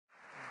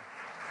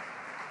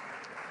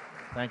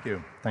Thank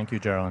you. Thank you,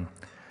 Geraldine.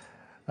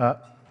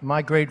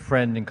 My great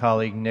friend and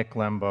colleague, Nick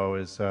Lembo,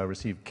 has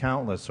received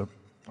countless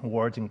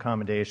awards and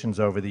commendations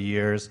over the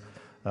years,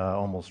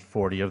 almost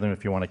 40 of them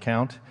if you want to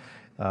count.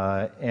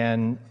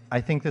 And I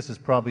think this is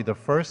probably the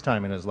first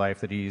time in his life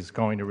that he's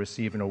going to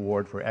receive an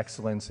award for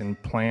excellence in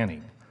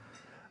planning.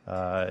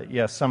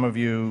 Yes, some of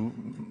you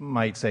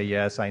might say,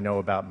 yes, I know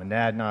about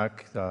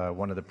Monadnock,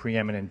 one of the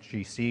preeminent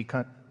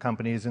GC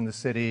companies in the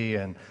city,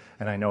 and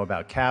I know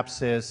about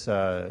CAPSIS,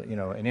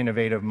 an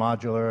innovative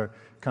modular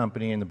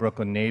company in the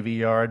Brooklyn Navy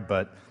Yard,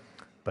 but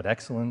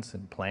excellence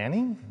in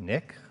planning?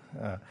 Nick?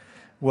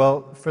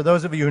 Well, for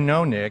those of you who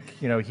know Nick,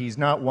 he's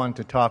not one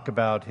to talk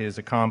about his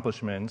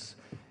accomplishments,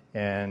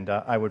 and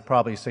I would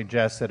probably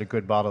suggest that a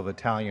good bottle of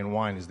Italian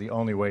wine is the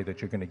only way that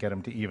you're going to get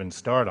him to even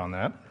start on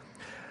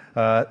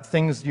that.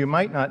 Things you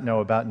might not know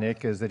about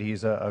Nick is that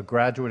he's a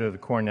graduate of the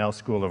Cornell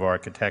School of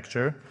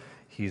Architecture.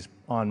 He's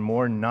on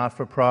more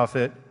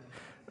not-for-profit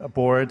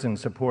boards and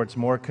supports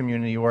more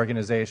community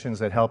organizations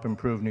that help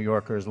improve New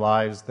Yorkers'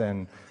 lives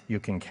than you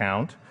can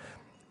count.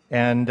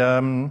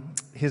 And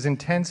his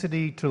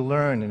intensity to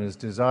learn and his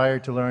desire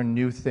to learn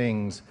new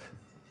things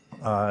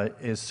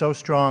is so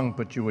strong,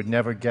 but you would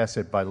never guess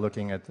it by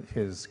looking at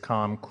his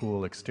calm,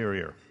 cool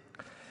exterior.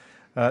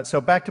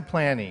 So back to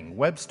planning.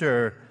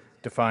 Webster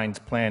defines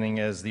planning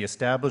as the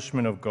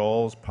establishment of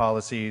goals,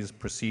 policies,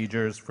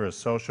 procedures for a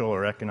social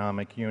or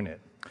economic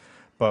unit.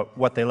 But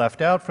what they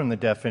left out from the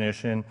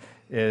definition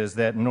is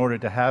that in order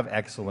to have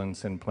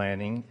excellence in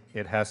planning,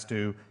 it has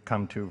to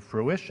come to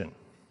fruition.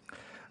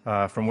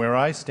 From where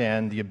I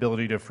stand, the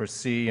ability to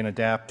foresee and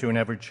adapt to an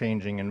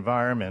ever-changing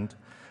environment,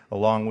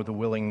 along with the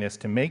willingness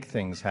to make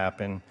things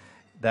happen,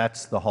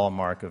 that's the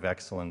hallmark of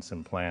excellence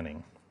in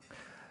planning.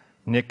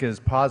 Nick has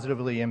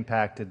positively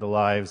impacted the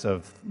lives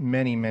of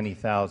many, many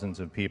thousands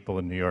of people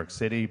in New York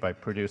City by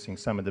producing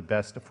some of the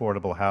best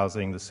affordable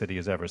housing the city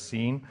has ever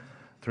seen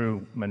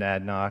through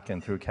Monadnock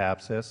and through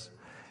CAPSIS,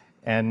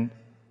 and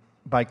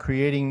by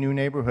creating new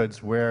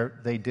neighborhoods where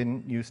they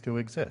didn't used to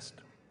exist.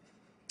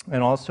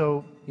 And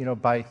also,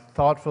 by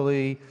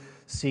thoughtfully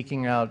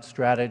seeking out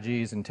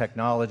strategies and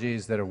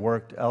technologies that have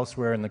worked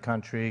elsewhere in the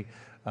country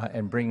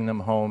and bringing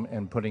them home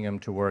and putting them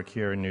to work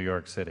here in New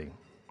York City.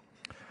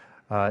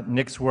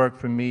 Nick's work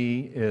for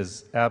me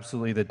is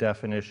absolutely the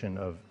definition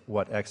of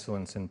what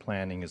excellence in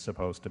planning is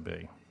supposed to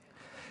be.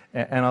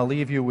 And I'll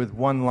leave you with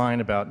one line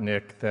about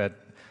Nick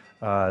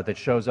that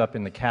shows up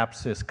in the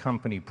CAPSIS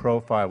company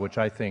profile, which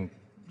I think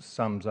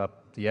sums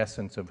up the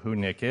essence of who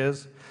Nick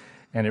is.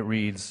 And it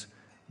reads,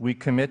 "We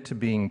commit to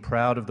being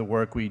proud of the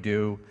work we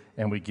do,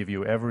 and we give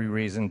you every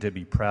reason to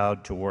be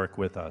proud to work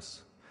with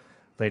us."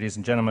 Ladies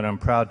and gentlemen, I'm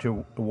proud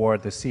to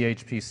award the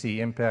CHPC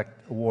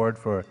Impact Award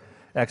for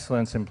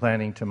Excellence in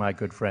Planning to my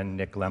good friend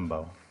Nick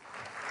Lembo.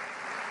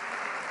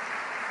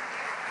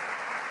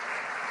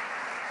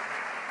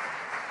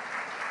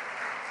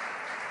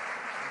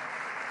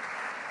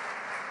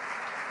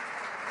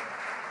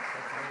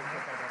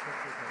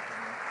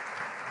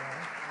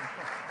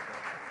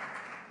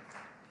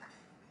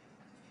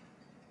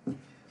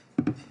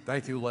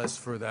 Thank you, Les,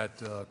 for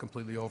that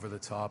completely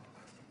over-the-top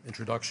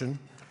introduction.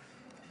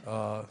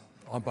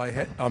 On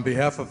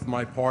behalf of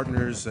my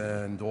partners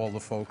and all the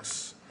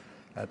folks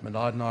at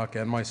Monadnock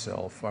and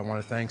myself, I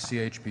want to thank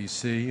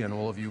CHPC and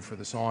all of you for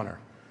this honor.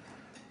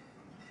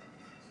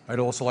 I'd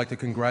also like to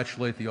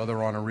congratulate the other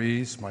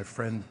honorees, my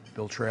friend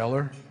Bill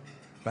Traylor,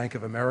 Bank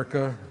of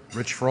America,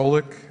 Rich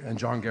Froelich, and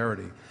John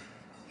Garrity.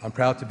 I'm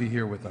proud to be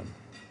here with them.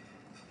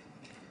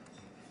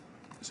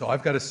 So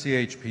I've got a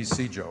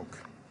CHPC joke.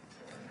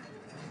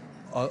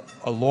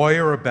 A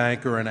lawyer, a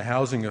banker, and a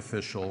housing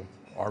official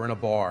are in a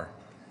bar.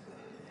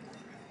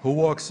 Who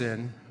walks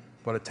in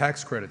but a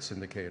tax credit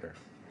syndicator?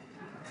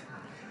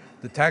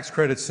 The tax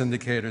credit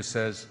syndicator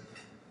says,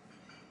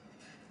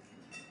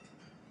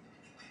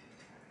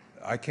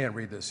 I can't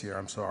read this here,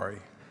 I'm sorry.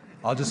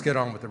 I'll just get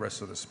on with the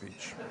rest of the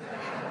speech.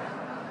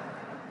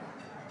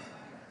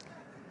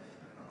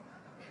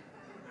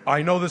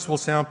 I know this will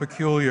sound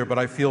peculiar, but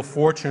I feel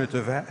fortunate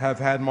to have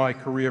had my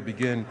career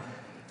begin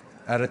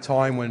at a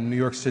time when New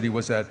York City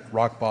was at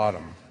rock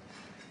bottom.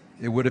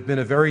 It would have been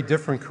a very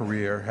different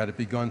career had it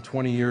begun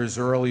 20 years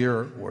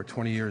earlier or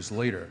 20 years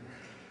later.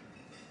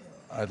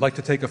 I'd like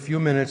to take a few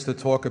minutes to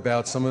talk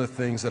about some of the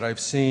things that I've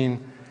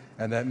seen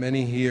and that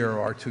many here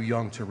are too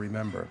young to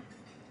remember.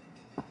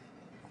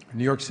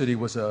 New York City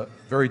was a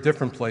very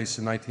different place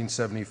in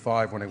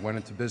 1975 when it went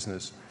into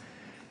business.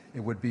 It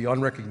would be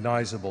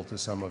unrecognizable to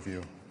some of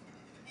you.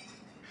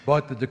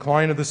 But the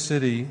decline of the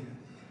city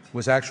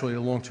was actually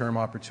a long-term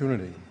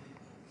opportunity.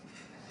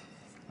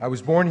 I was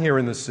born here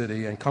in the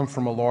city and come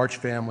from a large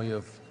family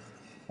of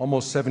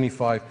almost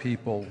 75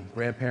 people,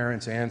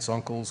 grandparents, aunts,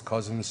 uncles,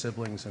 cousins,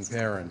 siblings, and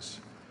parents.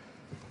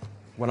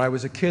 When I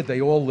was a kid, they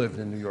all lived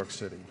in New York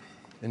City.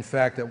 In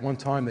fact, at one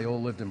time, they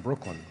all lived in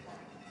Brooklyn.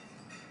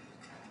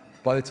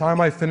 By the time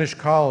I finished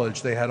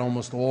college, they had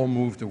almost all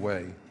moved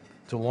away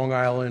to Long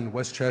Island,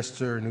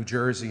 Westchester, New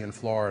Jersey, and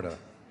Florida.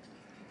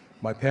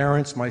 My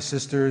parents, my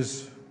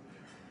sisters,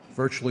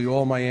 virtually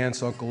all my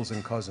aunts, uncles,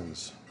 and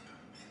cousins.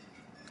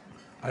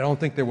 I don't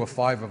think there were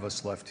 5 of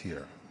us left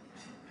here.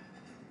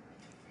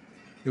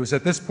 It was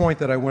at this point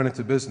that I went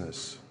into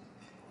business.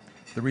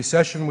 The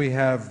recession we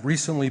have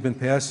recently been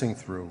passing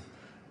through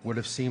would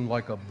have seemed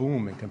like a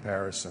boom in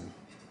comparison.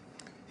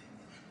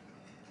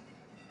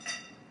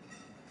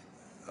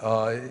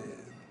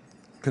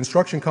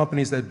 Construction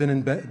companies that had been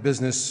in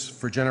business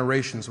for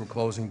generations were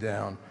closing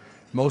down.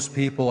 Most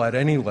people at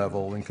any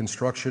level in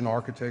construction,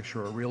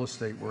 architecture, or real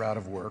estate were out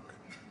of work.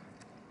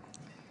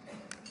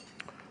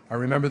 I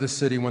remember the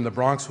city when the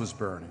Bronx was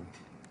burning.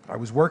 I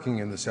was working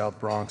in the South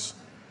Bronx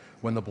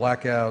when the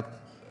blackout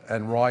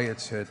and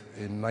riots hit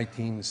in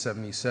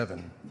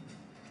 1977.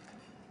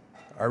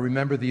 I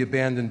remember the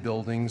abandoned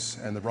buildings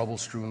and the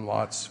rubble-strewn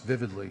lots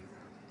vividly.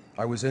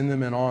 I was in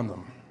them and on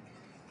them.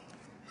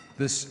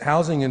 This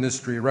housing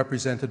industry,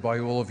 represented by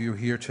all of you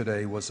here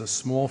today, was a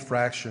small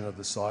fraction of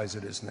the size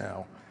it is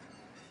now.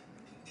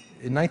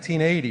 In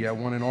 1980, I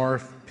won an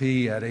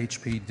RFP at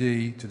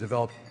HPD to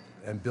develop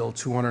and build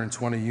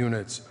 220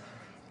 units.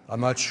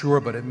 I'm not sure,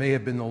 but it may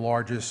have been the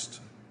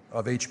largest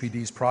of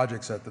HPD's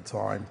projects at the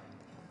time,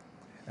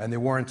 and there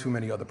weren't too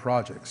many other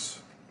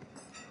projects.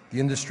 The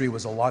industry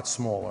was a lot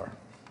smaller.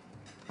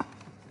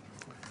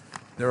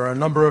 There are a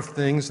number of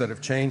things that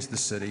have changed the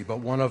city, but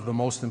one of the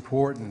most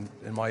important,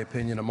 in my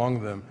opinion,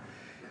 among them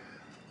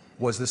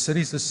was the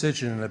city's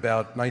decision in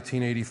about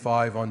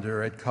 1985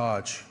 under Ed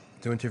Koch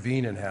to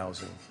intervene in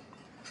housing.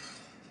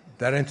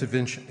 That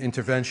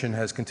intervention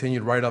has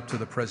continued right up to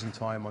the present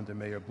time under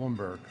Mayor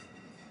Bloomberg.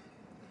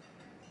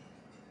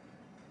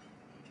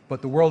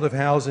 But the world of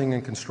housing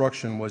and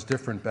construction was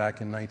different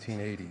back in the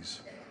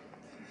 1980s.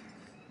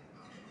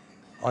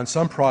 On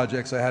some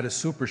projects, I had a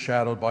super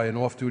shadowed by an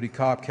off-duty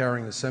cop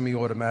carrying a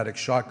semi-automatic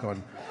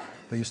shotgun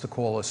they used to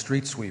call a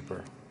street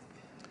sweeper.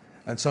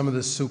 And some of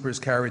the supers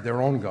carried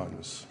their own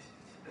guns.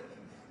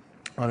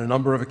 On a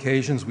number of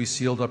occasions, we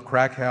sealed up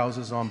crack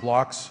houses on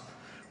blocks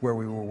where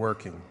we were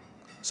working.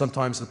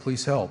 Sometimes the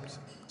police helped.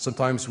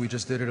 Sometimes we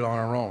just did it on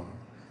our own.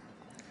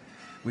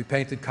 We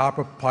painted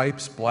copper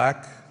pipes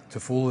black to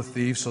fool the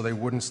thieves so they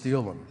wouldn't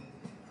steal them.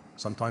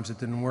 Sometimes it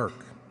didn't work.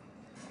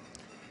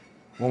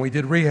 When we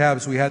did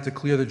rehabs, we had to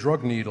clear the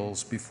drug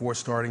needles before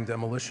starting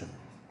demolition.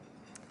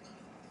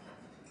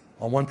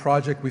 On one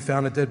project, we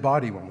found a dead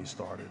body when we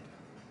started.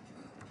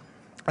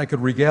 I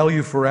could regale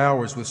you for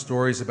hours with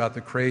stories about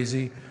the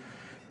crazy,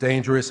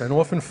 dangerous, and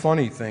often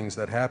funny things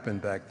that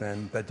happened back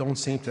then that don't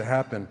seem to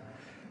happen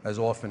as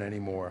often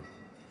anymore,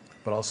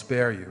 but I'll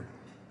spare you.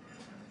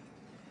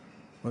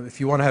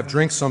 If you want to have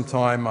drinks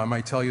sometime, I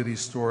might tell you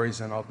these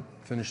stories, and I'll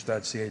finish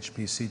that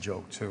CHPC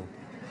joke too.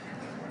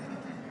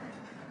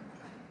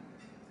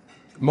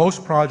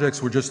 Most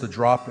projects were just a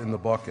drop in the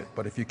bucket,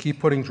 but if you keep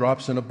putting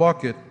drops in a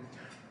bucket,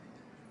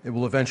 it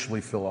will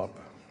eventually fill up.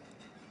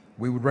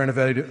 We would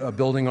renovate a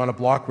building on a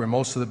block where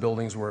most of the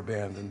buildings were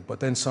abandoned, but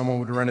then someone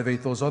would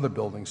renovate those other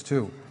buildings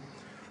too.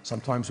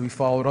 Sometimes we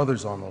followed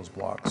others on those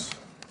blocks.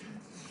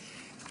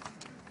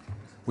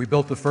 We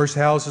built the first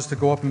houses to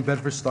go up in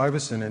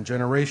Bedford-Stuyvesant in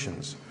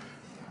generations,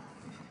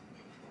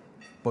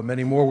 but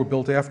many more were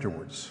built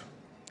afterwards.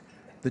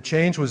 The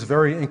change was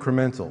very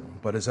incremental,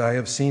 but as I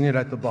have seen it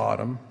at the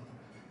bottom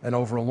and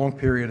over a long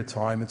period of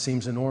time, it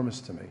seems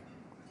enormous to me.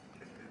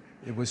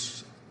 It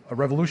was a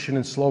revolution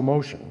in slow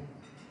motion.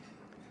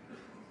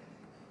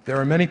 There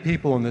are many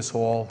people in this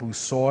hall who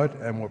saw it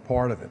and were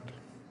part of it.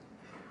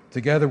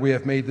 Together, we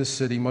have made this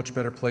city a much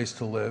better place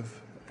to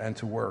live and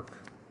to work.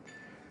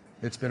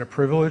 It's been a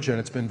privilege, and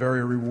it's been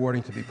very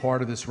rewarding to be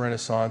part of this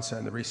renaissance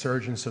and the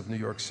resurgence of New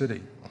York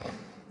City.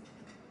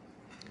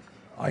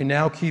 I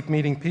now keep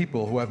meeting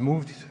people who have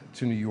moved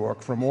to New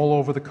York from all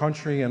over the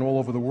country and all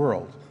over the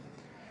world.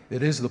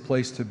 It is the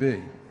place to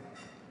be.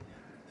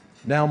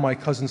 Now my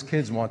cousin's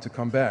kids want to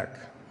come back.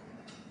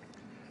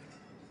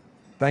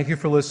 Thank you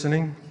for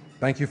listening.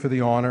 Thank you for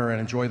the honor, and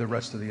enjoy the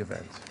rest of the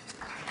event.